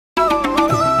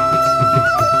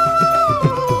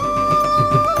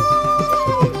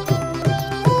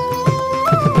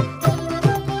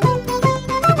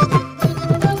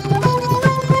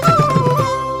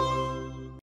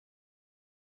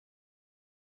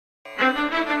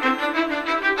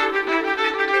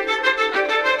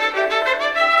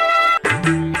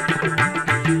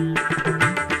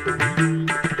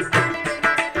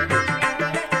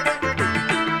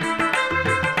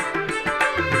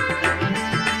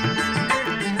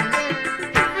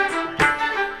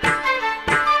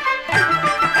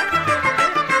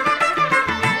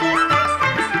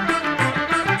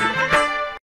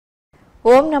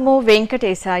నమో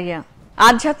వెంకటేశాయ.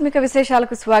 ఆధ్యాత్మిక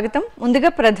విశేషాలకు స్వాగతం. ముందుగా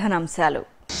ప్రధానాంశాలు.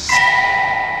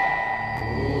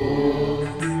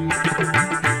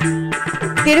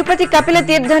 తిరుపతి కపిల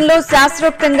తీర్థంలో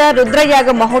శాస్త్రోక్తంగా రుద్రయాగ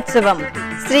మహోత్సవం.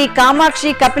 శ్రీ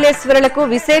కామాక్షి కపిలేశ్వరులకు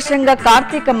విశేషంగా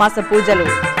కార్తీక మాస పూజలు.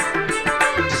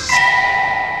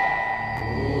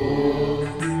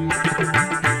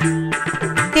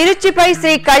 తిరుచిపై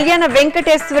శ్రీ కళ్యాణ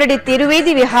వెంకటేశ్వరుడి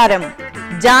తిరువీధి విహారం.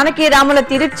 జానకి రాముల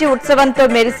తిరుచి ఉత్సవంతో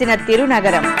మెరిసిన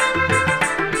తిరునగరం.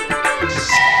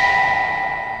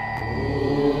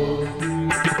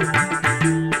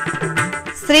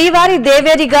 శ్రీవారి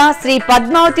దేవేరిగా శ్రీ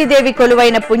పద్మావతి దేవి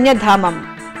కొలువైన పుణ్యధామం.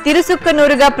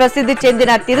 తిరుసుక్కనూరుగా ప్రసిద్ధి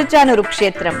చెందిన తిరుచానూరు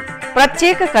క్షేత్రం.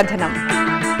 ప్రత్యేక కథనం.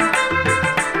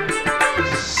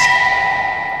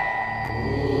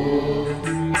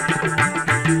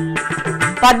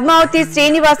 పద్మావతి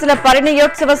శ్రీనివాసుల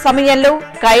పరిణయోత్సవ సమయంలో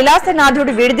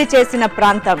కైలాసనాథుడు విడిది చేసిన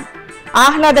ప్రాంతం.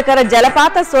 ఆహ్లాదకర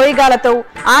జలపాత సోయగాలతో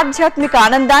ఆధ్యాత్మిక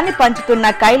ఆనందాన్ని పంచుతున్న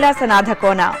కైలాసనాథ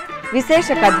కోన. విశేష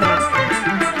కథనం.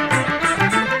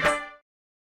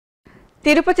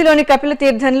 తిరుపతిలోని కపిల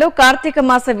తీర్థంలో కార్తీక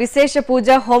మాస విశేష పూజ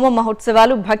హోమ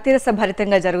మహోత్సవాలు భక్తిరస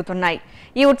భరితంగా జరుగుతున్నాయి.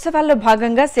 ఈ ఉత్సవాల్లో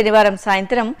భాగంగా శనివారం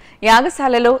సాయంత్రం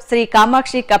యాగశాలలో శ్రీ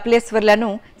కామాక్షి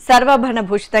కపిలేశ్వర్లను సర్వాభరణ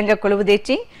భూషితంగా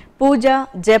కొలువుదీర్చి పూజ,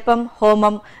 జపం,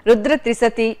 హోమం, రుద్ర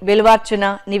త్రిశతి, బిల్వార్చన,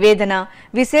 నివేదన,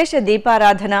 విశేష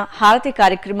దీపారాధన, హారతి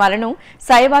కార్యక్రమాలను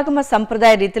శైవాగమ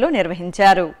సంప్రదాయ రీతిలో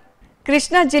నిర్వహించారు.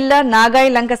 కృష్ణా జిల్లా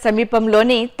నాగాయలంక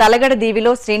సమీపంలోని తలగడ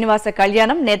దీవిలో శ్రీనివాస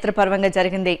కళ్యాణం నేత్రపర్వంగా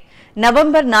జరిగింది.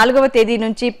 నవంబర్ 4వ తేదీ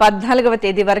నుంచి 14వ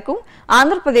తేదీ వరకు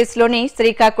ఆంధ్రప్రదేశ్లోని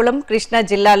శ్రీకాకుళం, కృష్ణా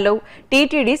జిల్లాల్లో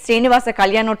టీటీడీ శ్రీనివాస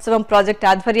కళ్యాణోత్సవం ప్రాజెక్టు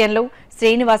ఆధ్వర్యంలో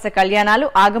శ్రీనివాస కళ్యాణాలు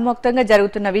ఆగమోక్తంగా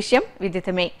జరుగుతున్న విషయం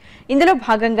విదితమే. ఇందులో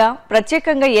భాగంగా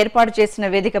ప్రత్యేకంగా ఏర్పాటు చేసిన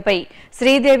వేదికపై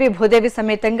శ్రీదేవి భూదేవి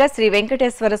సమేతంగా శ్రీ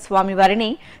వెంకటేశ్వర స్వామి వారిని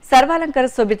సర్వాలంకార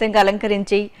శోభితంగా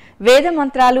అలంకరించి వేద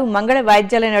మంత్రాలు, మంగళ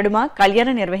వాయిద్యాల నడుమ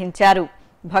కళ్యాణం నిర్వహించారు.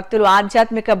 భక్తులు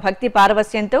ఆధ్యాత్మిక భక్తి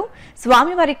పారవస్యంతో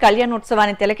స్వామివారి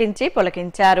కళ్యాణోత్సవాన్ని తిలకించి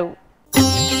పులకించారు.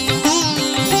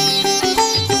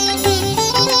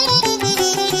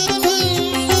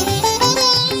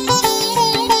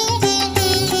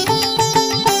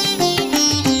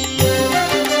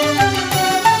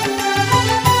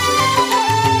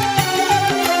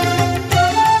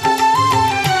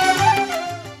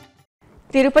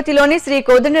 తిరుపతిలోని శ్రీ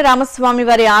కోదండరామస్వామి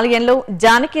వారి ఆలయంలో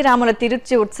జానకి రాముల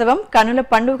తిరుచి ఉత్సవం కనుల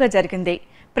పండుగ జరిగింది.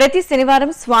 ప్రతి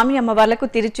శనివారం స్వామి అమ్మవార్లకు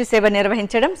తిరుచి సేవ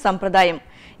నిర్వహించడం సంప్రదాయం.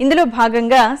 ఇందులో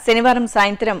భాగంగా శనివారం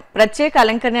సాయంత్రం ప్రత్యేక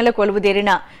అలంకరణలో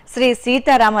కొలువుదేరిన శ్రీ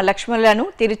సీతారామ లక్ష్మణులను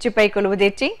తిరుచిపై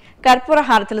కొలువుదీర్చి కర్పూర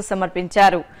హారతులు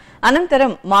సమర్పించారు.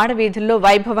 అనంతరం మాడవీధుల్లో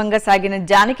వైభవంగా సాగిన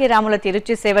జానకి రాముల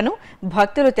తిరుచి సేవను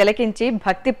భక్తులు తిలకించి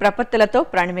భక్తి ప్రపత్తులతో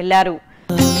ప్రాణమిల్లారు.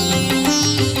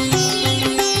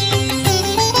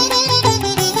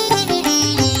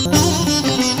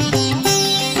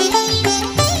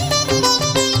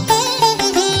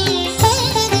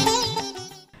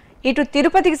 ఇటు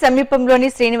తిరుపతికి సమీపంలోని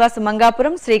శ్రీనివాస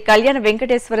మంగాపురం శ్రీ కళ్యాణ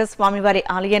వెంకటేశ్వర స్వామివారి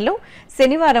ఆలయంలో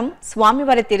శనివారం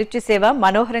స్వామివారి తిరుచి సేవ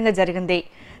మనోహరంగా జరిగింది.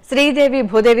 శ్రీదేవి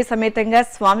భూదేవి సమేతంగా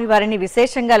స్వామివారిని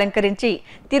విశేషంగా అలంకరించి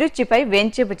తిరుచిపై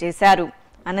వేంచేపు చేశారు.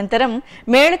 అనంతరం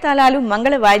మేళతాళాలు,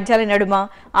 మంగళ వాయిద్యాల నడుమ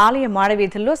ఆలయ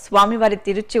మాడవీధుల్లో స్వామివారి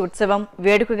తిరుచి ఉత్సవం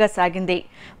వేడుకగా సాగింది.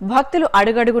 భక్తులు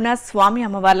అడుగడుగునా స్వామి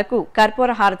అమ్మవార్లకు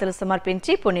కర్పూర హారతులు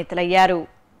సమర్పించి పునీతులయ్యారు.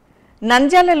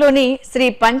 నంద్యాలలోని శ్రీ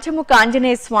పంచముఖ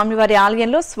ఆంజనేయ స్వామివారి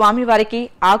ఆలయంలో స్వామివారికి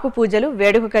ఆకు పూజలు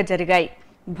వేడుకగా జరిగాయి.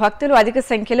 భక్తులు అధిక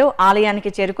సంఖ్యలో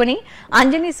ఆలయానికి చేరుకుని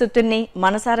ఆంజనేయ సుతుణ్ణి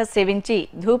మనసారా సేవించి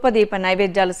ధూపదీప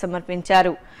నైవేద్యాలు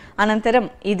సమర్పించారు. అనంతరం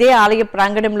ఇదే ఆలయ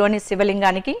ప్రాంగణంలోని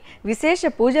శివలింగానికి విశేష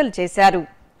పూజలు చేశారు.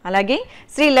 అలాగే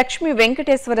శ్రీ లక్ష్మీ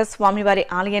వెంకటేశ్వర స్వామివారి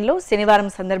ఆలయంలో శనివారం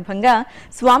సందర్భంగా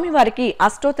స్వామివారికి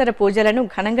అష్టోత్తర పూజలను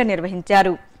ఘనంగా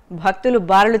నిర్వహించారు. భక్తులు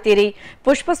బారులు తీరి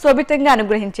పుష్పశోభితంగా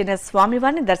అనుగ్రహించిన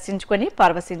స్వామివారిని దర్శించుకుని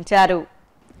పరవశించారు.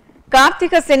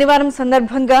 కార్తీక శనివారం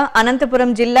సందర్భంగా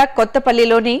అనంతపురం జిల్లా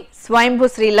కొత్తపల్లిలోని స్వయంభూ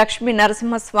శ్రీ లక్ష్మీ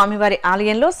నరసింహ స్వామివారి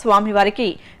ఆలయంలో స్వామివారికి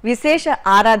విశేష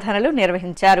ఆరాధనలు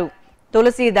నిర్వహించారు.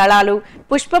 తులసి దళాలు,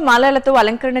 పుష్పమాలలతో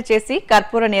అలంకరణ చేసి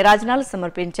కర్పూర నీరాజనాలు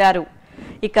సమర్పించారు.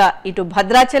 ఇక ఇటు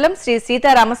భద్రాచలం శ్రీ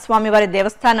సీతారామస్వామి వారి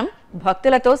దేవస్థానం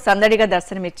భక్తులతో సందడిగా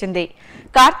దర్శనమిచ్చింది.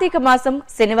 కార్తీక మాసం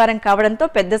శనివారం కావడంతో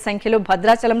పెద్ద సంఖ్యలో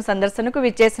భద్రాచలం సందర్శనకు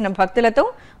విచ్చేసిన భక్తులతో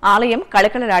ఆలయం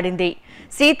కళకళలాడింది.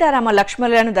 సీతారామ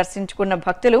లక్ష్మణులను దర్శించుకున్న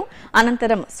భక్తులు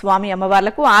అనంతరం స్వామి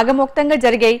అమ్మవార్లకు ఆగమోక్తంగా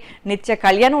జరిగే నిత్య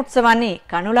కళ్యాణోత్సవాన్ని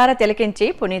కనులారా తిలకించి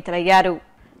పునీతులయ్యారు.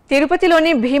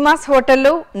 తిరుపతిలోని భీమాస్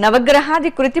హోటల్లో నవగ్రహాది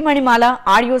కృతిమణిమాల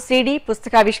ఆడియో సీడీ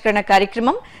పుస్తకావిష్కరణ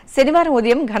కార్యక్రమం శనివారం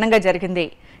ఉదయం ఘనంగా జరిగింది.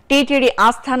 టీటీడీ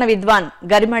ఆస్థాన విద్వాన్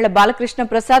గరిమళ్ల బాలకృష్ణ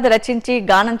ప్రసాద్ రచించి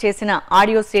గానం చేసిన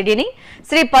ఆడియో సీడీని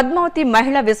శ్రీ పద్మావతి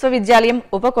మహిళా విశ్వవిద్యాలయం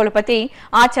ఉపకులపతి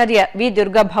ఆచార్య వి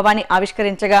దుర్గా భవాని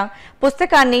ఆవిష్కరించగా,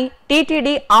 పుస్తకాన్ని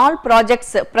టీటీడీ ఆల్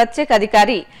ప్రాజెక్ట్స్ ప్రత్యేక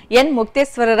అధికారి ఎన్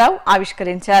ముక్తేశ్వరరావు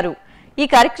ఆవిష్కరించారు. ఈ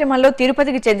కార్యక్రమంలో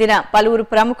తిరుపతికి చెందిన పలువురు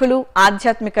ప్రముఖులు,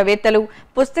 ఆధ్యాత్మికవేత్తలు,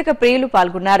 పుస్తక ప్రియులు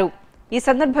పాల్గొన్నారు. ఈ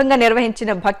సందర్భంగా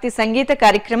నిర్వహించిన భక్తి సంగీత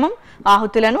కార్యక్రమం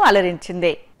ఆహుతులను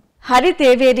అలరించింది.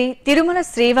 హరిదేవేరి తిరుమల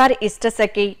శ్రీవారి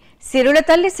ఇష్టసఖి సిరుల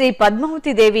తల్లి శ్రీ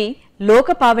పద్మావతి దేవి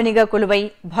లోకపావనిగా కొలువై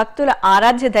భక్తుల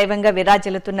ఆరాధ్య దైవంగా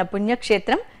విరాజిల్లుతున్న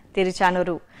పుణ్యక్షేత్రం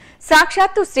తిరుచానూరు.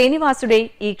 సాక్షాత్తు శ్రీనివాసుడే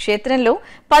ఈ క్షేత్రంలో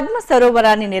పద్మ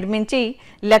సరోవరాన్ని నిర్మించి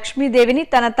లక్ష్మీదేవిని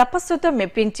తన తపస్సుతో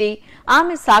మెప్పించి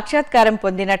ఆమె సాక్షాత్కారం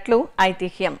పొందినట్లు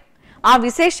ఐతిహ్యం. ఆ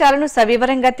విశేషాలను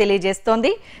సవివరంగా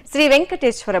తెలియజేస్తోంది శ్రీ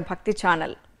వెంకటేశ్వర భక్తి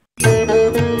ఛానల్.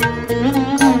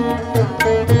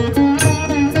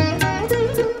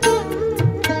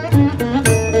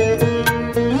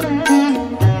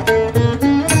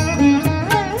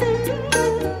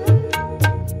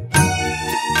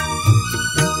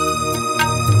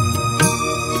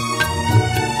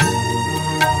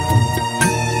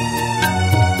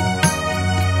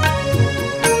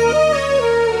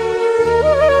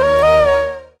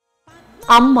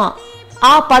 అమ్మ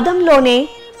ఆ పదంలోనే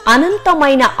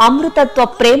అనంతమైన అమృతత్వ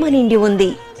ప్రేమ నిండి ఉంది.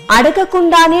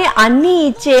 అడగకుండానే అన్నీ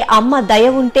ఇచ్చే అమ్మ దయ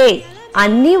ఉంటే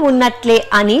అన్నీ ఉన్నట్లే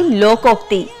అని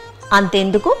లోకోక్తి.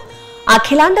 అంతెందుకు,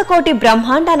 అఖిలాండకోటి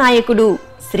బ్రహ్మాండ నాయకుడు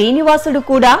శ్రీనివాసుడు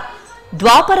కూడా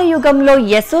ద్వాపర యుగంలో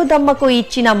యశోదమ్మకు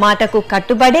ఇచ్చిన మాటకు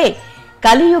కట్టుబడే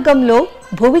కలియుగంలో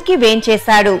భువికి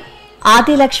వేంచేశాడు.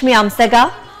 ఆదిలక్ష్మి అంశగా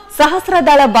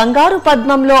సహస్రదళ బంగారు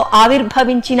పద్మంలో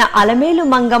ఆవిర్భవించిన అలమేలు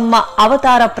మంగమ్మ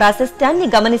అవతార ప్రాశస్త్యాన్ని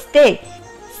గమనిస్తే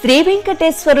శ్రీ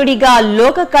వెంకటేశ్వరుడిగా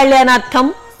లోక కళ్యాణార్థం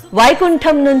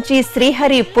వైకుంఠం నుంచి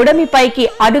శ్రీహరి పుడమిపైకి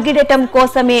అడుగిడటం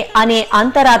కోసమే అనే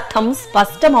అంతరార్థం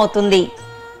స్పష్టమవుతుంది.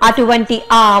 అటువంటి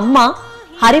ఆ అమ్మ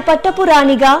హరిపట్టపు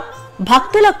రాణిగా,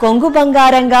 భక్తుల కొంగు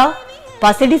బంగారంగా,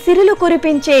 పసిడి సిరులు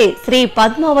కురిపించే శ్రీ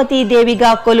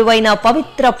పద్మావతీదేవిగా కొలువైన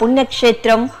పవిత్ర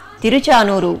పుణ్యక్షేత్రం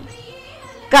తిరుచానూరు.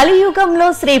 కలియుగంలో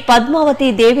శ్రీ పద్మావతీ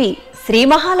దేవి శ్రీ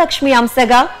మహాలక్ష్మి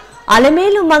అంశగా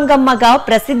అలమేలు మంగమ్మగా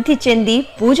ప్రసిద్ధి చెంది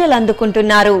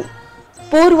పూజలందుకుంటున్నారు.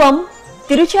 పూర్వం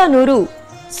తిరుచానూరు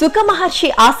సుఖమహర్షి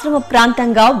ఆశ్రమ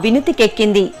ప్రాంతంగా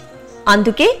వినుతికెక్కింది.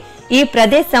 అందుకే ఈ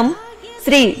ప్రదేశం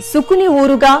శ్రీ సుకుని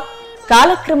ఊరుగా,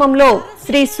 కాలక్రమంలో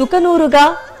శ్రీ సుకనూరుగా,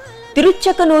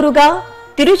 తిరుచ్చకనూరుగా,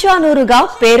 తిరుచానూరుగా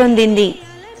పేరొందింది.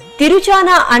 తిరుచాన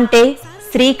అంటే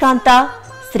శ్రీకాంత,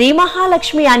 శ్రీ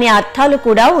మహాలక్ష్మి అనే అర్థాలు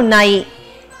కూడా ఉన్నాయి.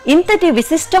 ఇంతటి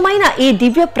విశిష్టమైన ఈ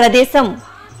దివ్య ప్రదేశం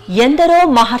ఎందరో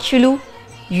మహర్షులు,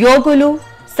 యోగులు,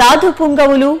 సాధు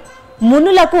పుంగవులు,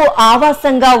 మునులకు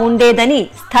ఆవాసంగా ఉండేదని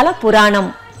స్థల పురాణం.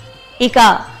 ఇక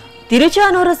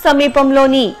తిరుచానూరు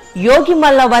సమీపంలోని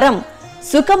యోగిమల్లవరం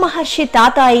సుఖమహర్షి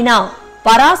తాత అయిన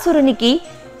పరాశురునికి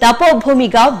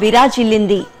తపోభూమిగా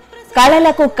విరాజిల్లింది.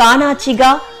 కళలకు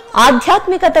కానాచిగా,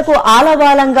 ఆధ్యాత్మికతకు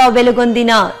ఆలవాలంగా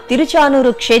వెలుగొందిన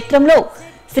తిరుచానూరు క్షేత్రంలో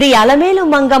శ్రీ అలమేలు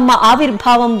మంగమ్మ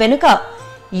ఆవిర్భావం వెనుక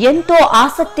ఎంతో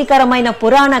ఆసక్తికరమైన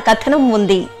పురాణ కథనం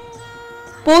ఉంది.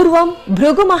 పూర్వం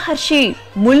భృగు మహర్షి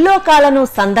ముల్లోకాలను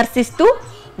సందర్శిస్తూ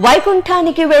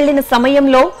వైకుంఠానికి వెళ్లిన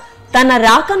సమయంలో తన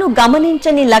రాకను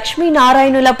గమనించని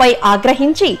లక్ష్మీనారాయణులపై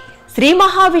ఆగ్రహించి శ్రీ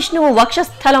మహావిష్ణువు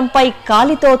వక్షస్థలంపై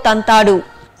కాలితో తంతాడు.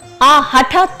 ఆ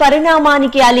హఠాత్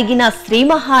పరిణామానికి అలిగిన శ్రీ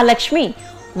మహాలక్ష్మి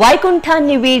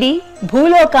వైకుంఠాన్ని వీడి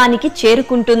భూలోకానికి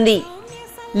చేరుకుంటుంది.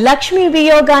 లక్ష్మీ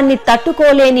వియోగాన్ని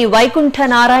తట్టుకోలేని వైకుంఠ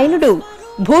నారాయణుడు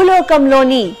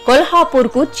భూలోకంలోని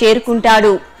కొల్హాపూర్కు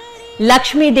చేరుకుంటాడు.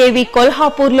 లక్ష్మీదేవి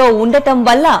కొల్హాపూర్లో ఉండటం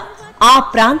వల్ల ఆ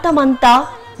ప్రాంతమంతా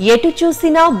ఎటు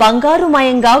చూసినా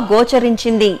బంగారుమయంగా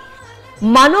గోచరించింది.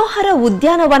 మనోహర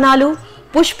ఉద్యానవనాలు,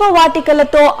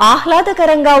 పుష్పవాటికలతో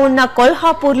ఆహ్లాదకరంగా ఉన్న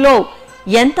కొల్హాపూర్లో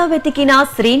ఎంత వెతికినా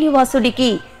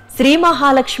శ్రీనివాసుడికి శ్రీ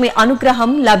మహాలక్ష్మి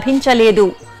అనుగ్రహం లభించలేదు.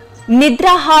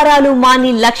 నిద్రాహారాలు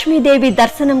మాని లక్ష్మీదేవి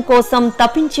దర్శనం కోసం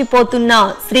తపించిపోతున్న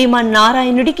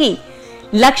శ్రీమన్నారాయణుడికి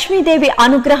లక్ష్మీదేవి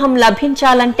అనుగ్రహం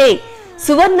లభించాలంటే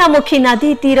సువర్ణముఖి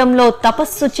నదీ తీరంలో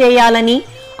తపస్సు చేయాలని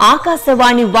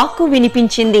ఆకాశవాణి వాక్కు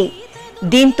వినిపించింది.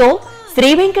 దీంతో శ్రీ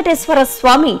వెంకటేశ్వర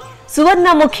స్వామి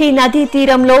సువర్ణముఖి నదీ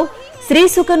తీరంలో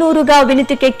శ్రీసుకనూరుగా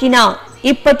వినుతికెక్కిన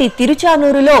ఇప్పటి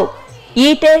తిరుచానూరులో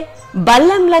ఈటె,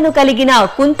 బల్లెంలను కలిగిన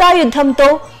కుంతాయుద్ధంతో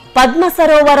పద్మ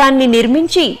సరోవరాన్ని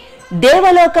నిర్మించి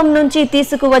దేవలోకం నుంచి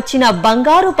తీసుకువచ్చిన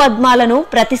బంగారు పద్మాలను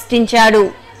ప్రతిష్ఠించాడు.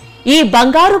 ఈ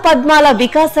బంగారు పద్మాల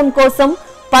వికాసం కోసం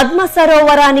పద్మ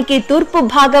సరోవరానికి తూర్పు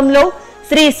భాగంలో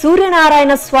శ్రీ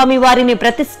సూర్యనారాయణ స్వామి వారిని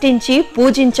ప్రతిష్ఠించి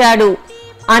పూజించాడు.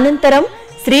 అనంతరం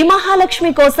శ్రీ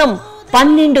మహాలక్ష్మి కోసం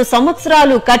 12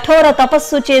 సంవత్సరాలు కఠోర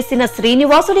తపస్సు చేసిన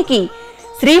శ్రీనివాసుడికి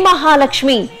శ్రీ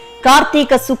మహాలక్ష్మి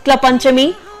కార్తీక శుక్ల పంచమి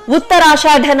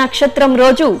ఉత్తరాషాఢ నక్షత్రం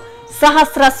రోజు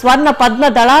సహస్ర స్వర్ణ పద్మ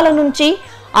దళాల నుంచి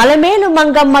అలమేలు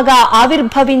మంగమ్మగా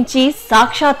ఆవిర్భవించి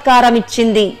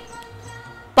సాక్షాత్కారమిచ్చింది.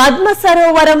 పద్మ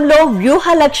సరోవరంలో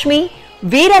వ్యూహలక్ష్మి,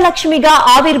 వీరలక్ష్మిగా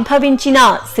ఆవిర్భవించిన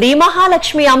శ్రీ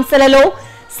మహాలక్ష్మి అంశలలో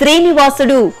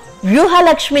శ్రీనివాసుడు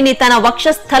వ్యూహలక్ష్మిని తన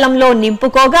వక్షస్థలంలో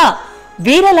నింపుకోగా,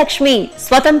 వీరలక్ష్మి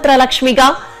స్వతంత్ర లక్ష్మిగా,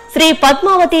 శ్రీ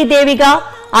పద్మావతీ దేవిగా,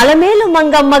 అలమేలు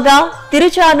మంగమ్మగా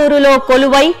తిరుచానూరులో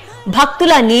కొలువై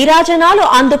భక్తుల నీరాజనాలు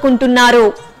అందుకుంటున్నారు.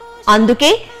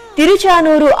 అందుకే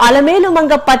తిరుచానూరు అలమేలు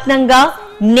మంగ పట్నంగా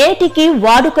నేటికి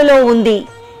వాడుకలో ఉంది.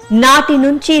 నాటి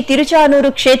నుంచి తిరుచానూరు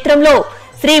క్షేత్రంలో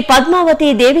శ్రీ పద్మావతీ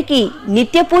దేవికి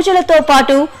నిత్య పూజలతో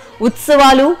పాటు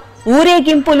ఉత్సవాలు,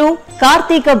 ఊరేగింపులు,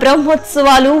 కార్తీక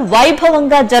బ్రహ్మోత్సవాలు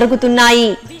వైభవంగా జరుగుతున్నాయి.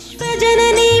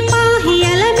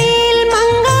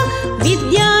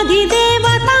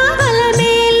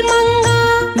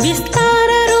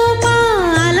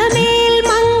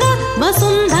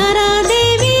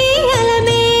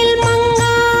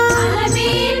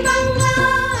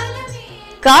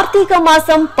 కార్తీక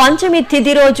మాసం పంచమి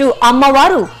తిథి రోజు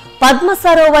అమ్మవారు పద్మ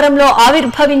సరోవరంలో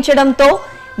ఆవిర్భవించడంతో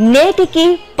నేటికి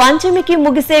పంచమికి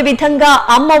ముగిసే విధంగా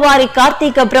అమ్మవారి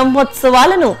కార్తీక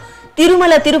బ్రహ్మోత్సవాలను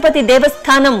తిరుమల తిరుపతి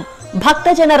దేవస్థానం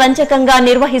భక్తజన రంజకంగా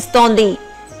నిర్వహిస్తోంది.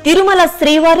 తిరుమల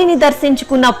శ్రీవారిని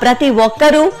దర్శించుకున్న ప్రతి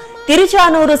ఒక్కరూ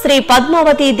తిరుచానూరు శ్రీ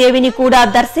పద్మావతీ దేవిని కూడా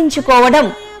దర్శించుకోవడం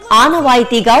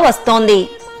ఆనవాయితీగా వస్తోంది.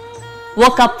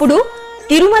 ఒకప్పుడు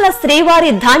తిరుమల శ్రీవారి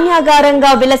ధాన్యాగారంగా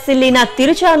విలసిల్లిన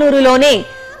తిరుచానూరులోనే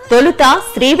తొలుత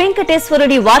శ్రీ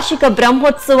వెంకటేశ్వరుడి వార్షిక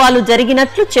బ్రహ్మోత్సవాలు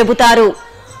జరిగినట్లు చెబుతారు.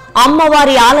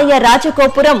 అమ్మవారి ఆలయ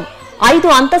రాజగోపురం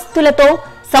 5 అంతస్తులతో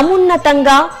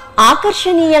సమున్నతంగా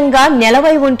ఆకర్షణీయంగా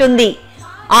నెలవై ఉంటుంది.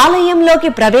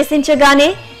 ఆలయంలోకి ప్రవేశించగానే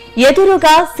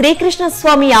ఎదురుగా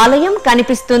శ్రీకృష్ణస్వామి ఆలయం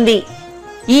కనిపిస్తుంది.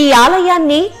 ఈ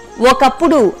ఆలయాన్ని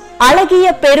ఒకప్పుడు అళగియ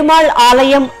పెరుమాళ్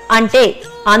ఆలయం అంటే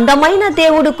అందమైన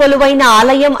దేవుడు కొలువైన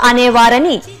ఆలయం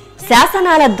అనేవారని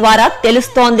శాసనాల ద్వారా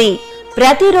తెలుస్తోంది.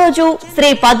 ప్రతిరోజు శ్రీ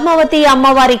పద్మావతి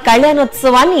అమ్మవారి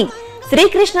కళ్యాణోత్సవాన్ని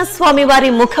శ్రీకృష్ణస్వామి వారి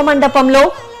ముఖమండపంలో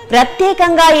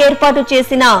ప్రత్యేకంగా ఏర్పాటు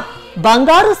చేసిన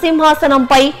బంగారు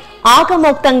సింహాసనంపై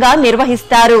ఆగమోక్తంగా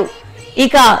నిర్వహిస్తారు.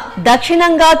 ఇక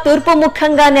దక్షిణంగా తూర్పు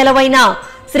ముఖంగా నెలవైన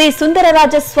శ్రీ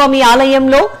సుందరరాజస్వామి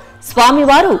ఆలయంలో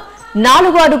స్వామివారు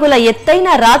 4 అడుగుల ఎత్తైన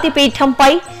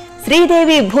రాతిపీఠంపై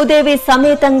శ్రీదేవి భూదేవి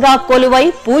సమేతంగా కొలువై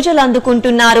పూజలు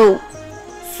అందుకుంటున్నారు.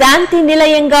 శాంతి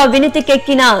నిలయంగా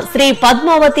వినితికెక్కిన శ్రీ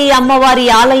పద్మావతి అమ్మవారి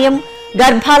ఆలయం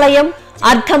గర్భాలయం,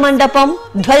 అర్ధమండపం,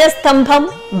 ధ్వజస్తంభం,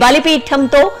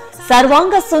 బలిపీఠంతో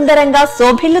సర్వాంగ సుందరంగా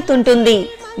శోభిల్లుతుంటుంది.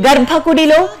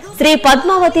 గర్భగుడిలో శ్రీ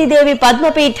పద్మావతీ దేవి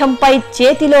పద్మపీఠంపై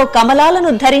చేతిలో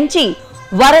కమలాలను ధరించి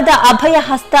వరద అభయ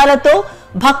హస్తాలతో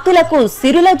భక్తులకు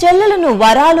సిరుల జల్లులను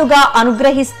వరాలుగా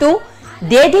అనుగ్రహిస్తూ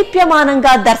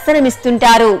దేదీప్యమానంగా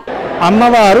దర్శనమిస్తుంటారు.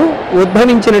 అమ్మవారు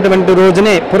ఉద్భవించినటువంటి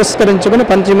రోజునే పురస్కరించుకుని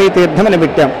పంచమీ తీర్థం అని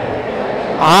పెట్టాం.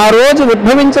 ఆ రోజు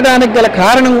ఉద్భవించడానికి గల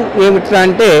కారణం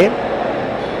ఏమిటంటే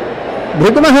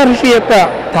భృగు మహర్షి యొక్క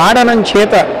తాడనం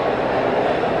చేత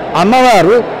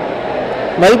అమ్మవారు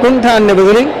వైకుంఠాన్ని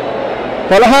వదిలి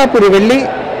కొల్హాపురి వెళ్ళి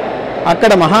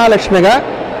అక్కడ మహాలక్ష్మిగా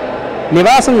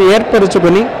నివాసం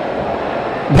ఏర్పరుచుకుని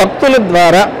భక్తుల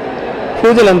ద్వారా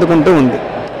పూజలు అందుకుంటూ ఉంది.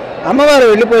 అమ్మవారు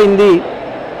వెళ్ళిపోయింది.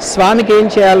 స్వామికి ఏం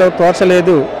చేయాలో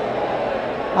తోచలేదు.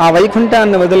 ఆ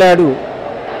వైకుంఠాన్ని వదిలాడు.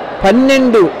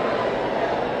 12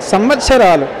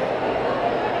 సంవత్సరాలు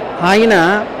ఆయన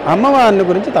అమ్మవారిని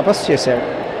గురించి తపస్సు చేశాడు.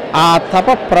 ఆ తప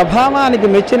ప్రభావానికి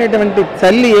మెచ్చినటువంటి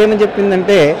తల్లి ఏమని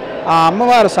చెప్పిందంటే, ఆ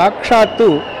అమ్మవారు సాక్షాత్తు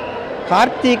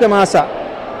కార్తీక మాస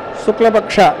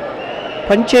శుక్లపక్ష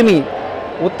పంచమి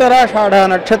ఉత్తరాషాఢ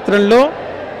నక్షత్రంలో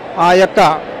ఆ యొక్క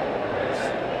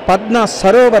పద్మ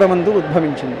సరోవరమందు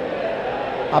ఉద్భవించింది.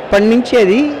 అప్పటి నుంచి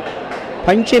అది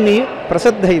పంచమి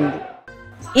ప్రసిద్ధయింది.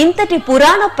 ఇంతటి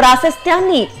పురాణ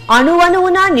ప్రాశస్త్యాన్ని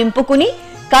అణువణువునా నింపుకుని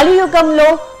కలియుగంలో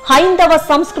హైందవ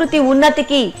సంస్కృతి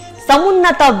ఉన్నతికి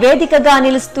సమున్నత వేదికగా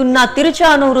నిలుస్తున్న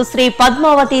తిరుచానూరు శ్రీ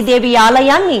పద్మావతీ దేవి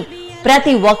ఆలయాన్ని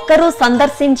ప్రతి ఒక్కరూ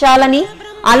సందర్శించాలని,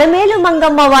 అలమేలు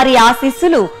మంగమ్మ వారి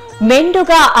ఆశీస్సులు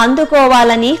మెండుగా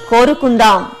అందుకోవాలని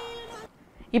కోరుకుందాం.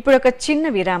 ఇప్పుడు ఒక చిన్న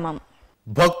విరామం.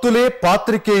 భక్తులే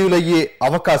పాత్రికేయులయ్యే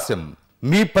అవకాశం.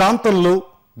 మీ ప్రాంతంలో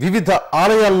వివిధ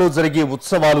ఆలయాల్లో జరిగే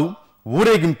ఉత్సవాలు,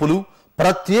 ఊరేగింపులు,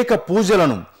 ప్రత్యేక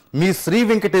పూజలను మీ శ్రీ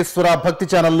వెంకటేశ్వర భక్తి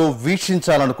ఛానల్లో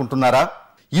వీక్షించాలనుకుంటున్నారా?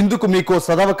 ఇందుకు మీకో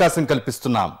సదవకాశం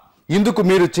కల్పిస్తున్నాం. ఇందుకు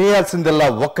మీరు చేయాల్సిందల్లా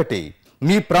ఒక్కటే,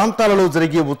 మీ ప్రాంతాలలో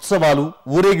జరిగే ఉత్సవాలు,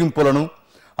 ఊరేగింపులను,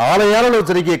 ఆలయాలలో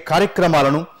జరిగే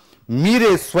కార్యక్రమాలను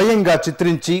మీరే స్వయంగా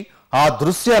చిత్రించి ఆ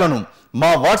దృశ్యాలను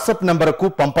మా వాట్సాప్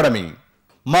నంబరుకు పంపడమే.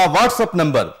 మా వాట్సాప్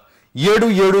నంబర్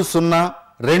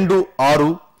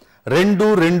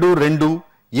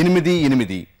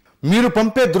 77026222288. మీరు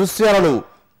పంపే దృశ్యాలలో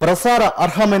ప్రసార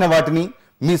అర్హమైన వాటిని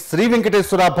మీ శ్రీ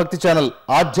వెంకటేశ్వర భక్తి ఛానల్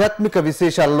ఆధ్యాత్మిక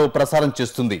విశేషాలలో ప్రసారం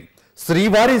చేస్తుంది.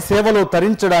 శ్రీవారి సేవలో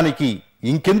తరించడానికి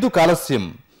ఇంకెందుకు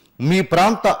ఆలస్యం? మీ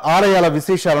ప్రాంత ఆలయాల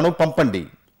విశేషాలను పంపండి.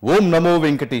 ఓం నమో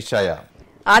వెంకటేశాయ.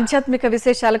 ఆధ్యాత్మిక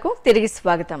విశేషాలకు తిరిగి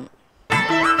స్వాగతం.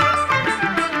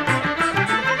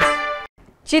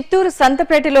 చిత్తూరు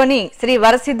సంతపేటలోని శ్రీ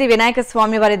వరసిద్ధి వినాయక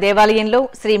స్వామివారి దేవాలయంలో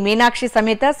శ్రీ మీనాక్షి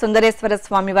సమేత సుందరేశ్వర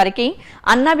స్వామివారికి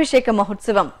అన్నాభిషేక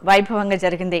మహోత్సవం వైభవంగా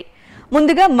జరిగింది.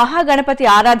 ముందుగా మహాగణపతి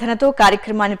ఆరాధనతో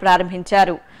కార్యక్రమాన్ని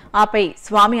ప్రారంభించారు. ఆపై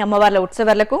స్వామి అమ్మవార్ల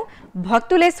ఉత్సవాలకు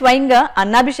భక్తులే స్వయంగా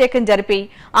అన్నాభిషేకం జరిపి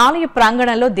ఆలయ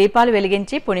ప్రాంగణంలో దీపాలు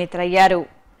వెలిగించి పునీతులయ్యారు.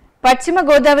 పశ్చిమ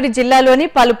గోదావరి జిల్లాలోని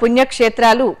పలు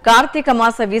పుణ్యక్షేత్రాలు కార్తీక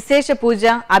మాస విశేష పూజ,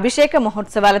 అభిషేక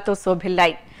మహోత్సవాలతో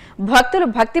శోభిల్లాయి. భక్తులు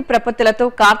భక్తి ప్రపత్తులతో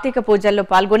కార్తీక పూజల్లో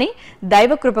పాల్గొని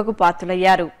దైవకృపకు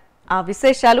పాత్రులయ్యారు. ఆ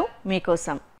విశేషాలు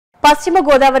మీకోసం. పశ్చిమ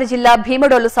గోదావరి జిల్లా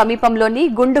భీమడోలు సమీపంలోని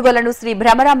గుండుగొలను శ్రీ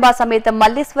భ్రమరాంబ సమేత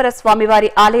మల్లేశ్వర స్వామివారి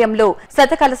ఆలయంలో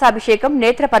శతకలశాభిషేకం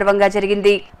నేత్రపర్వంగా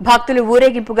జరిగింది. భక్తులు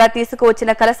ఊరేగింపుగా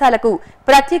తీసుకువచ్చిన కలశాలకు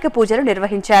ప్రత్యేక పూజలు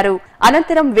నిర్వహించారు.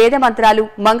 అనంతరం వేద మంత్రాలు,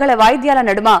 మంగళ వాయిద్యాల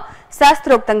నడుమ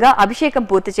శాస్త్రోక్తంగా అభిషేకం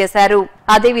పూర్తి చేశారు.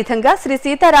 అదేవిధంగా శ్రీ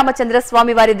సీతారామచంద్ర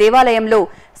స్వామివారి దేవాలయంలో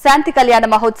శాంతి కళ్యాణ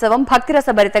మహోత్సవం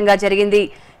భక్తిరసభరితంగా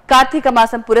జరిగింది. కార్తీక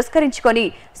మాసం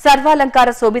పురస్కరించుకొని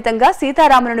సర్వాలంకార శోభితంగా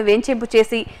సీతారాములను వేంచేంపు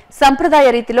చేసి సంప్రదాయ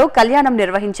రీతిలో కళ్యాణం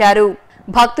నిర్వహించారు.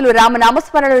 భక్తులు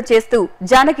రామనామస్మరణలు చేస్తూ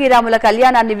జానకీరాముల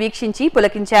కళ్యాణాన్ని వీక్షించి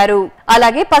పులకించారు.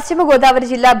 అలాగే పశ్చిమ గోదావరి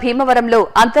జిల్లా భీమవరంలో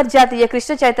అంతర్జాతీయ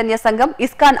కృష్ణ చైతన్య సంఘం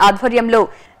ఇస్కాన్ ఆధ్వర్యంలో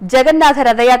జగన్నాథ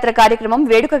రథయాత్ర కార్యక్రమం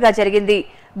వేడుకగా జరిగింది.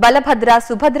 బలభద్ర,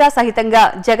 సుభద్ర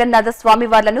సహితంగా జగన్నాథ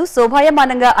స్వామివార్లను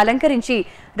శోభాయమానంగా అలంకరించి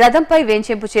రథంపై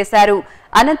వేంచేంపు చేశారు.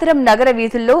 అనంతరం నగర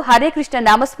వీధుల్లో హరే కృష్ణ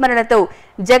నామస్మరణతో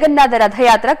జగన్నాథ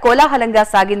రథయాత్ర కోలాహలంగా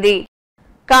సాగింది.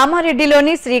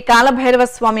 కామారెడ్డిలోని శ్రీ కాలభైరవ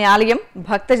స్వామి ఆలయం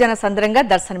భక్తజన సంద్రంగా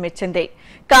దర్శనమిచ్చింది.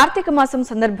 కార్తీక మాసం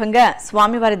సందర్భంగా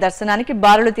స్వామివారి దర్శనానికి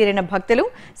బారులు తీరిన భక్తులు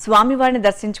స్వామివారిని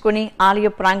దర్శించుకుని ఆలయ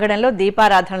ప్రాంగణంలో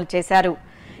దీపారాధనలు చేశారు.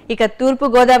 ఇక తూర్పు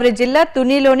గోదావరి జిల్లా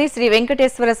తునిలోని శ్రీ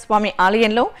వెంకటేశ్వర స్వామి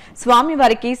ఆలయంలో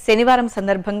స్వామివారికి శనివారం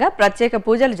సందర్భంగా ప్రత్యేక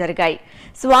పూజలు జరిగాయి.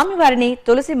 స్వామివారిని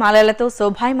తులసి మాలలతో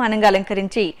శోభాయమానంగా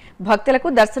అలంకరించి భక్తులకు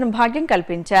దర్శన భాగ్యం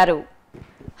కల్పించారు.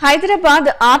 హైదరాబాద్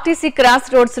ఆర్టీసీ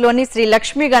క్రాస్ రోడ్స్ లోని శ్రీ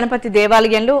లక్ష్మీ గణపతి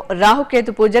దేవాలయంలో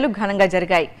రాహుకేతు పూజలు ఘనంగా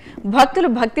జరిగాయి. భక్తులు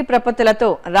భక్తి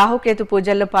ప్రపత్తులతో రాహుకేతు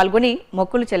పూజల్లో పాల్గొని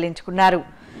మొక్కులు చెల్లించుకున్నారు.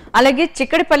 అలాగే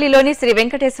చిక్కడిపల్లిలోని శ్రీ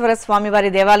వెంకటేశ్వర స్వామివారి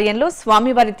దేవాలయంలో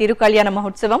స్వామివారి తిరు కళ్యాణ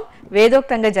మహోత్సవం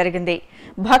వేదోక్తంగా జరిగింది.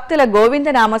 భక్తుల గోవింద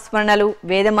నామస్మరణలు,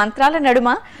 వేద మంత్రాల నడుమ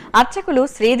అర్చకులు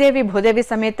శ్రీదేవి భూదేవి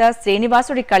సమేత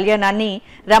శ్రీనివాసుడి కళ్యాణాన్ని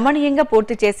రమణీయంగా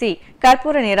పూర్తి చేసి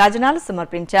కర్పూర నీరాజనాలు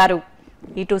సమర్పించారు.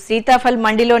 ఇటు సీతాఫల్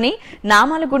మండిలోని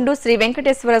నామాలగుండు శ్రీ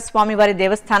వెంకటేశ్వర స్వామివారి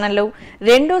దేవస్థానంలో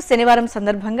రెండో శనివారం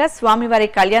సందర్భంగా స్వామివారి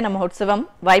కళ్యాణ మహోత్సవం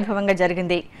వైభవంగా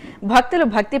జరిగింది. భక్తులు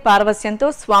భక్తి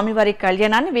పారవస్యంతో స్వామివారి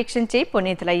కళ్యాణాన్ని వీక్షించి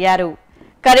పునీతులయ్యారు.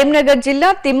 కరీంనగర్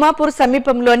జిల్లా తిమ్మాపూర్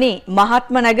సమీపంలోని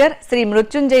మహాత్మనగర్ శ్రీ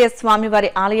మృత్యుంజయ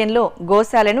స్వామివారి ఆలయంలో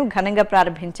గోశాలను ఘనంగా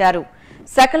ప్రారంభించారు.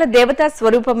 సకల దేవతా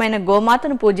స్వరూపమైన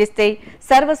గోమాతను పూజిస్తే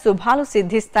సర్వ శుభాలు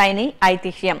సిద్ధిస్తాయని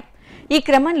ఐతిహ్యం. ఈ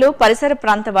క్రమంలో పరిసర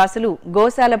ప్రాంత వాసులు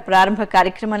గోశాల ప్రారంభ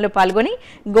కార్యక్రమంలో పాల్గొని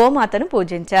గోమాతను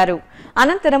పూజించారు.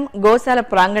 అనంతరం గోశాల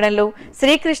ప్రాంగణంలో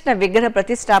శ్రీకృష్ణ విగ్రహ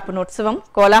ప్రతిష్టాపనోత్సవం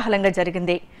కోలాహలంగా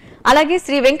జరిగింది. అలాగే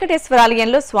శ్రీ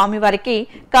వెంకటేశ్వరాలయంలో స్వామివారికి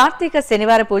కార్తీక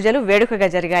శనివార పూజలు వేడుకగా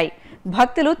జరిగాయి.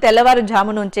 భక్తులు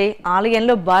తెల్లవారుజాము నుంచే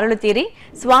ఆలయంలో బారులు తీరి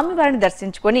స్వామివారిని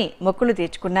దర్శించుకుని మొక్కులు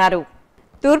తీర్చుకున్నారు.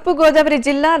 తూర్పుగోదావరి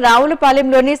జిల్లా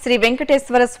రావులపాలెంలోని శ్రీ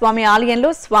వెంకటేశ్వర స్వామి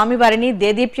ఆలయంలో స్వామివారిని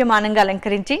దేదీప్యమానంగా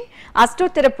అలంకరించి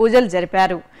అష్టోత్తర పూజలు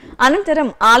జరిపారు.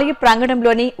 అనంతరం ఆలయ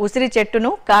ప్రాంగణంలోని ఉసిరి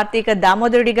చెట్టును కార్తీక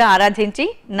దామోదరుడిగా ఆరాధించి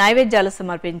నైవేద్యాలు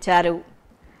సమర్పించారు.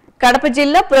 కడప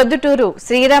జిల్లా ప్రొద్దుటూరు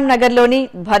శ్రీరామ్ నగర్లోని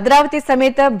భద్రావతి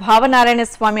సమేత భావనారాయణ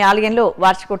స్వామి ఆలయంలో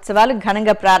వార్షికోత్సవాలు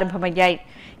ఘనంగా ప్రారంభమయ్యాయి.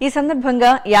 ఈ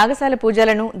సందర్భంగా యాగశాల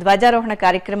పూజలను, ధ్వజారోహణ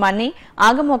కార్యక్రమాన్ని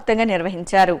ఆగమోక్తంగా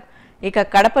నిర్వహించారు. ఇక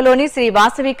కడపలోని శ్రీ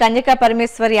వాసవి కన్యకా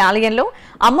పరమేశ్వరి ఆలయంలో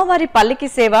అమ్మవారి పల్లకి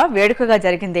సేవ వేడుకగా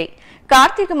జరిగింది.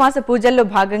 కార్తీక మాస పూజల్లో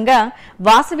భాగంగా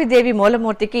వాసవిదేవి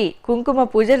మూలమూర్తికి కుంకుమ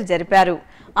పూజలు జరిపారు.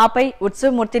 ఆపై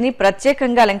ఉత్సవమూర్తిని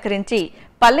ప్రత్యేకంగా అలంకరించి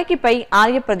పల్లకిపై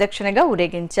ఆలయ ప్రదక్షిణగా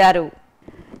ఊరేగించారు.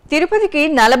 తిరుపతికి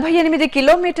 48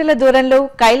 కిలోమీటర్ల దూరంలో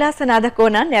కైలాసనాథ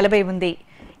కోన నెలవై ఉంది.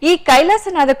 ఈ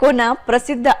కైలాసనాథ కోన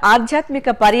ప్రసిద్ధ ఆధ్యాత్మిక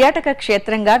పర్యాటక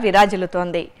క్షేత్రంగా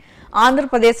విరాజిల్లుతోంది.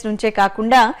 ఆంధ్రప్రదేశ్ నుంచే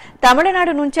కాకుండా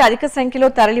తమిళనాడు నుంచి అధిక సంఖ్యలో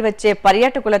తరలివచ్చే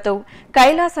పర్యాటకులతో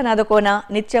కైలాసనాథ కోన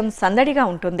నిత్యం సందడిగా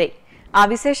ఉంటుంది. ఆ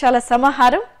విశేషాల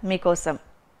సమాహారం మీకోసం.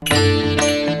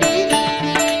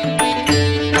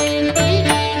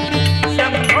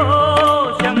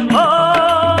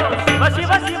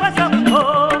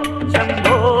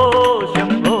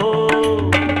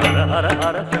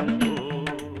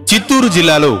 చిత్తూరు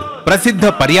జిల్లాలో ప్రసిద్ధ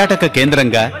పర్యాటక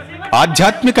కేంద్రంగా,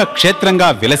 ఆధ్యాత్మిక క్షేత్రంగా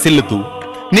విలసిల్లుతూ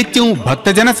నిత్యం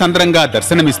భక్తజన సంద్రంగా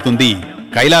దర్శనమిస్తుంది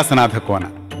కైలాసనాథ కోన.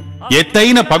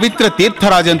 ఎత్తైన పవిత్ర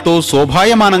తీర్థరాజంతో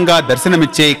శోభాయమానంగా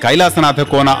దర్శనమిచ్చే కైలాసనాథ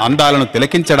కోన అందాలను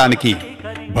తిలకించడానికి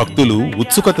భక్తులు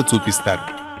ఉత్సుకత చూపిస్తారు.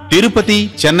 తిరుపతి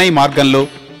చెన్నై మార్గంలో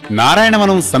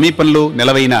నారాయణవనం సమీపంలో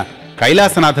నెలవైన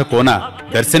కైలాసనాథ కోన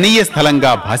దర్శనీయ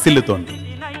స్థలంగా భాసిల్లుతోంది.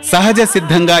 సహజ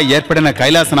సిద్ధంగా ఏర్పడిన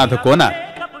కైలాసనాథ కోన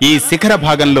ఈ శిఖర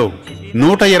భాగంలో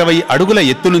 120 అడుగుల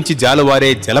ఎత్తు నుంచి జాలువారే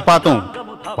జలపాతం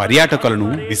పర్యాటకులను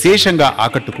విశేషంగా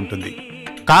ఆకట్టుకుంటుంది.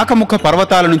 కాకముఖ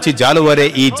పర్వతాల నుంచి జాలువారే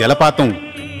ఈ జలపాతం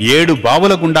 7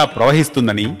 బావుల గుండా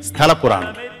ప్రవహిస్తుందని స్థల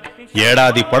పురాణం.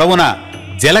 ఏడాది పొడవునా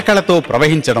జలకళతో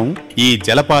ప్రవహించడం ఈ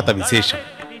జలపాత విశేషం.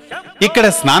 ఇక్కడ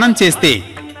స్నానం చేస్తే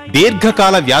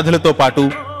దీర్ఘకాల వ్యాధులతో పాటు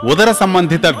ఉదర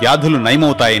సంబంధిత వ్యాధులు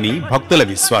నయమవుతాయని భక్తుల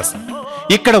విశ్వాసం.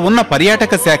 ఇక్కడ ఉన్న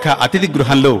పర్యాటక శాఖ అతిథి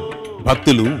గృహంలో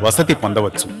భక్తులు వసతి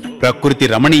పొందవచ్చు. ప్రకృతి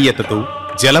రమణీయతతో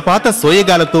జలపాత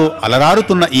సోయగాలతో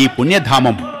అలరారుతున్న ఈ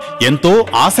పుణ్యధామం ఎంతో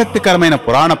ఆసక్తికరమైన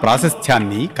పురాణ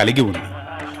ప్రాశస్త్యాన్ని కలిగి ఉంది.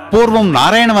 పూర్వం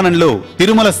నారాయణవనంలో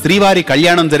తిరుమల శ్రీవారి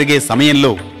కళ్యాణం జరిగే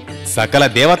సమయంలో సకల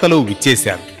దేవతలు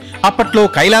విచ్చేశారు. అప్పట్లో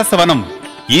కైలాసవనం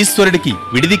ఈశ్వరుడికి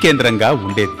విడిది కేంద్రంగా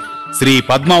ఉండేది. శ్రీ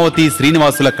పద్మావతి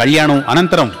శ్రీనివాసుల కళ్యాణం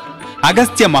అనంతరం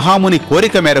అగస్త్య మహాముని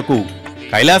కోరిక మేరకు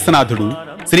కైలాసనాథుడు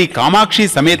శ్రీ కామాక్షి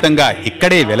సమేతంగా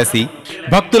ఇక్కడే వెలసి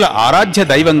భక్తుల ఆరాధ్య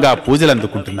దైవంగా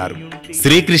పూజలందుకుంటున్నారు.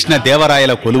 శ్రీకృష్ణ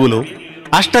దేవరాయల కొలువులో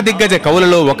అష్టదిగ్గజ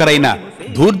కవులలో ఒకరైన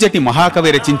ధూర్జటి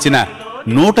మహాకవి రచించిన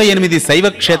 108 శైవ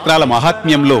క్షేత్రాల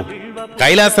మహాత్మ్యంలో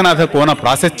కైలాసనాథ కోన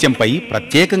ప్రాశస్త్యంపై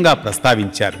ప్రత్యేకంగా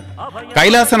ప్రస్తావించారు.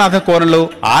 కైలాసనాథ కోనలో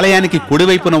ఆలయానికి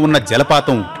కుడివైపున ఉన్న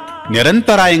జలపాతం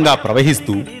నిరంతరాయంగా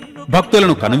ప్రవహిస్తూ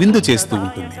భక్తులను కనువిందు చేస్తూ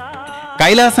ఉంటుంది.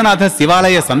 కైలాసనాథ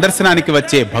శివాలయ సందర్శనానికి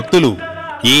వచ్చే భక్తులు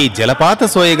ఈ జలపాత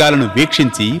సోయగాలను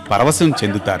వీక్షించి పరవశం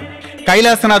చెందుతారు.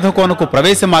 కైలాసనాథ కోనకు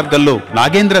ప్రవేశ మార్గంలో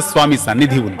నాగేంద్ర స్వామి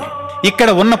సన్నిధి ఉంది. ఇక్కడ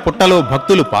ఉన్న పుట్టలో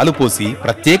భక్తులు పాలుపోసి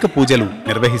ప్రత్యేక పూజలు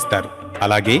నిర్వహిస్తారు.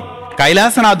 అలాగే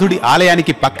కైలాసనాథుడి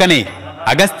ఆలయానికి పక్కనే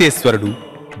అగస్త్యేశ్వరుడు,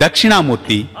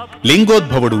 దక్షిణామూర్తి,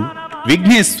 లింగోద్భవుడు,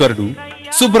 విఘ్నేశ్వరుడు,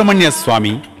 సుబ్రహ్మణ్య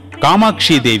స్వామి,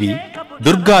 కామాక్షీదేవి,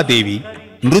 దుర్గాదేవి,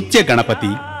 నృత్య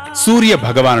గణపతి, సూర్య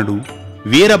భగవానుడు,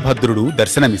 వీరభద్రుడు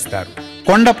దర్శనమిస్తారు.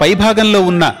 కొండ పైభాగంలో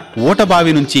ఉన్న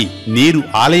ఊటబావి నుంచి నీరు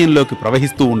ఆలయంలోకి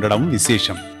ప్రవహిస్తూ ఉండడం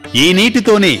విశేషం. ఈ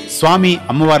నీటితోనే స్వామి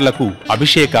అమ్మవార్లకు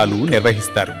అభిషేకాలు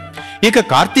నిర్వహిస్తారు. ఇక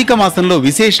కార్తీక మాసంలో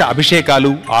విశేష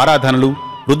అభిషేకాలు, ఆరాధనలు,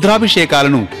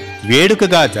 రుద్రాభిషేకాలను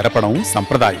వేడుకగా జరపడం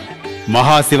సంప్రదాయం.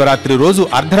 మహాశివరాత్రి రోజు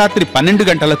అర్ధరాత్రి 12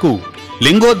 గంటలకు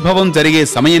లింగోద్భవం జరిగే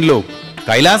సమయంలో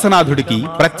కైలాసనాథుడికి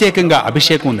ప్రత్యేకంగా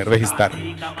అభిషేకం నిర్వహిస్తారు.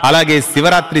 అలాగే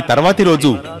శివరాత్రి తర్వాతి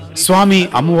రోజు స్వామి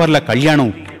అమ్మవార్ల కళ్యాణం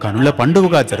కనుల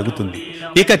పండుగగా జరుగుతుంది.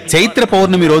 ఇక చైత్ర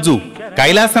పౌర్ణమి రోజు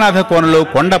కైలాసనాథ కోనలో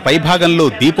కొండ పైభాగంలో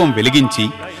దీపం వెలిగించి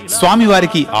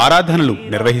స్వామివారికి ఆరాధనలు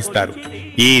నిర్వహిస్తారు.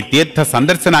 ఈ తీర్థ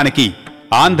సందర్శనానికి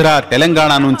ఆంధ్ర,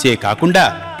 తెలంగాణ నుంచే కాకుండా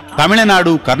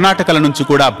తమిళనాడు, కర్ణాటకల నుంచి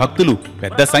కూడా భక్తులు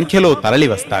పెద్ద సంఖ్యలో తరలి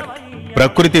వస్తారు.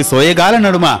 ప్రకృతి సోయగాల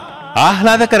నడుమ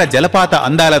ఆహ్లాదకర జలపాత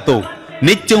అందాలతో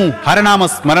నిత్యం హరనామ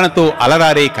స్మరణతో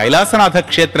అలరారే కైలాసనాథ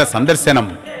క్షేత్ర సందర్శనం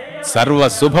సర్వ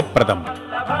శుభప్రదం.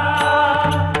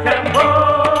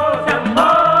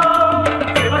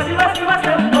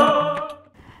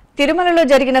 తిరుమలలో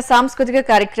జరిగిన సాంస్కృతిక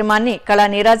కార్యక్రమాన్ని కళా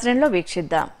నీరాజనంలో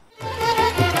వీక్షిద్దాం.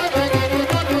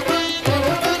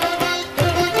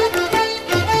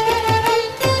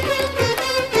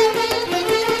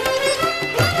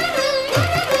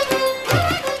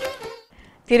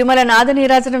 తిరుమల నాద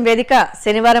నీరాజనం వేదిక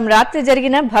శనివారం రాత్రి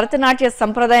జరిగిన భరతనాట్య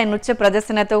సంప్రదాయ నృత్య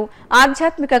ప్రదర్శనతో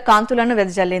ఆధ్యాత్మిక కాంతులను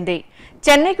వెదజల్లింది.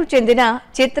 చెన్నైకు చెందిన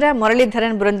చిత్ర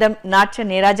మురళీధరన్ బృందం నాట్య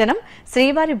నీరాజనం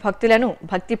శ్రీవారి భక్తులను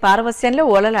భక్తి పారవస్యంలో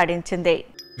ఓలలాడించింది.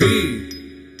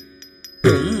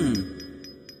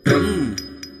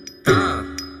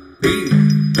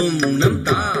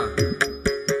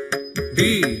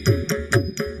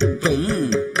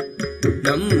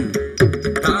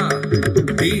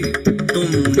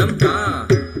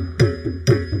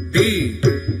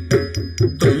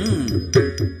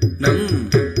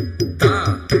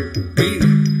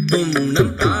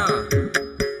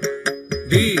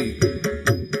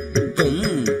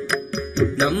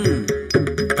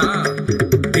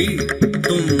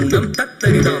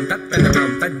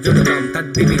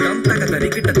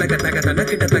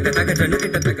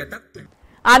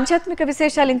 ఆధ్యాత్మిక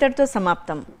విశేషాలు ఇంతటితో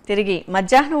సమాప్తం. తిరిగి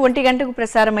మధ్యాహ్నం 1 గంటకు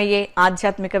ప్రసారమయ్యే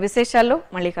ఆధ్యాత్మిక విశేషాల్లో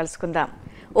మళ్ళీ కలుసుకుందాం.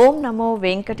 ఓం నమో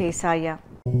వెంకటేశాయ.